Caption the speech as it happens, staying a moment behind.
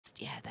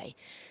just, yeah,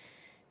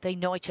 they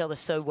know each other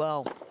so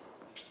well.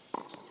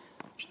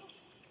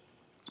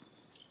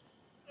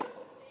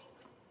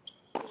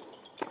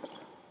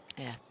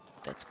 Yeah,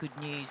 that's good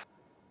news.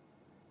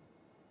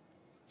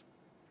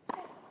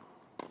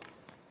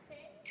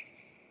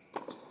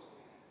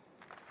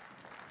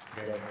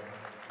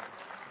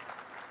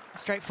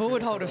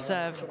 Straightforward hold of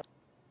serve.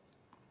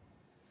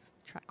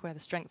 Track where the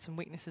strengths and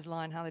weaknesses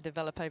lie and how they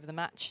develop over the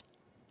match.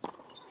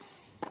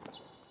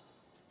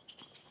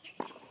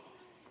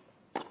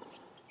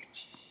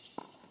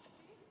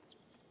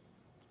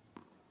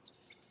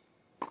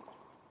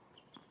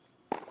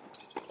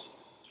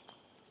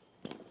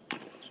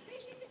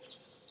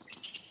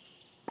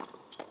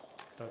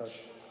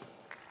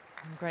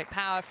 And great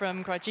power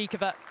from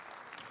Krejcikova,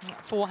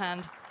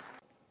 forehand.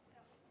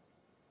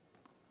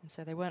 And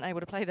so they weren't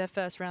able to play their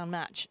first round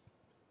match.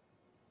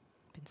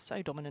 Been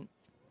so dominant.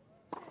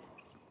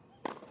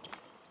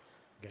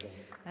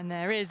 And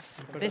there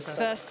is this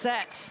first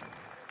set.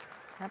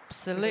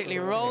 Absolutely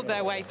rolled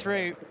their way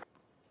through.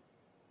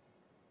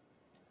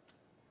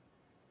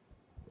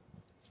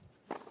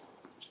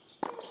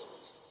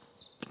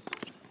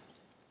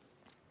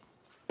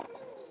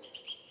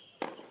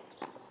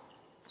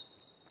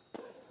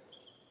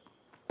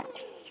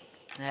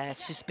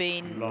 It's just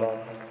been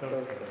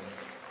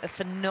a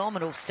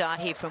phenomenal start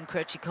here from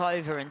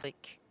Krejcikova, and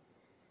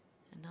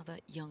another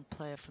young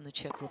player from the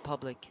Czech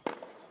Republic.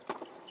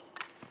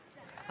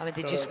 I mean,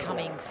 they're just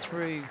coming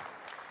through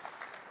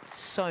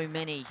so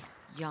many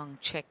young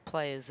Czech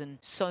players and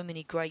so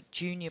many great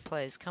junior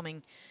players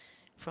coming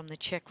from the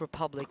Czech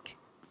Republic.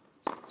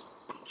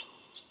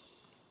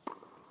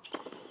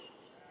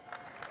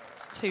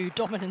 It's too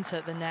dominant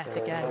at the net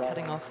again,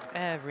 cutting off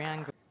every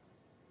angle.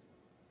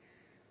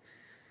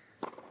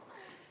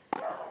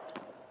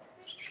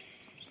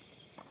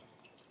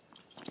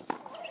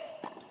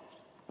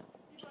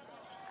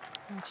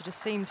 She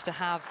just seems to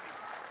have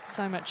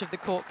so much of the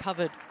court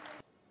covered.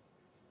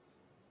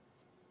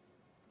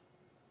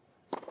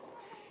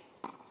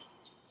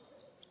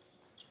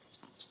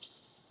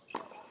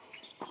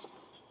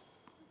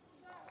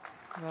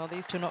 Well,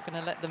 these two are not going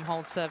to let them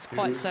hold serve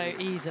quite so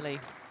easily.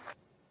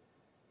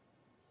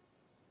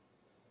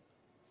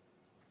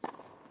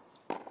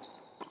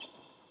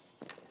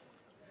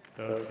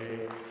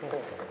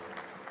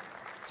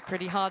 It's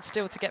pretty hard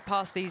still to get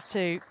past these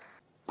two.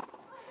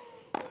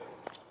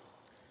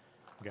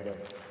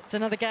 It's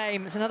another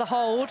game, it's another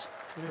hold.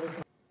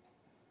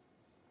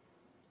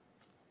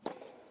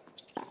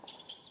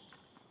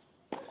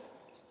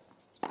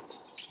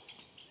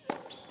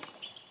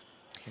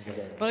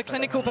 What a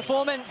clinical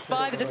performance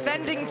by the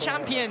defending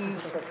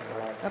champions.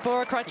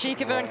 Barbora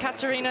Krejcikova and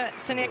Katerina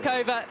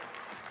Siniakova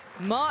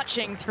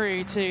marching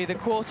through to the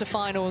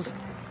quarterfinals,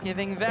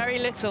 giving very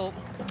little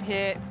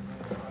here.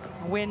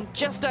 A win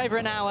just over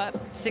an hour,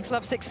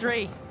 6-love,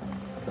 6-3.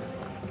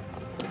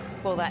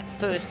 Well, that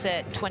first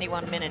set,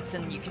 21 minutes,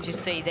 and you can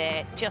just see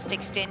there, just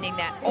extending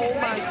that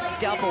almost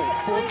double,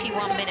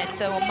 41 minutes.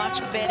 So a much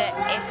better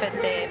effort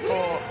there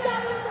for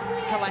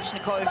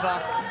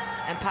Kalashnikova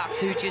and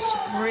Parks, who just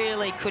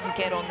really couldn't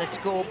get on the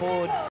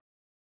scoreboard.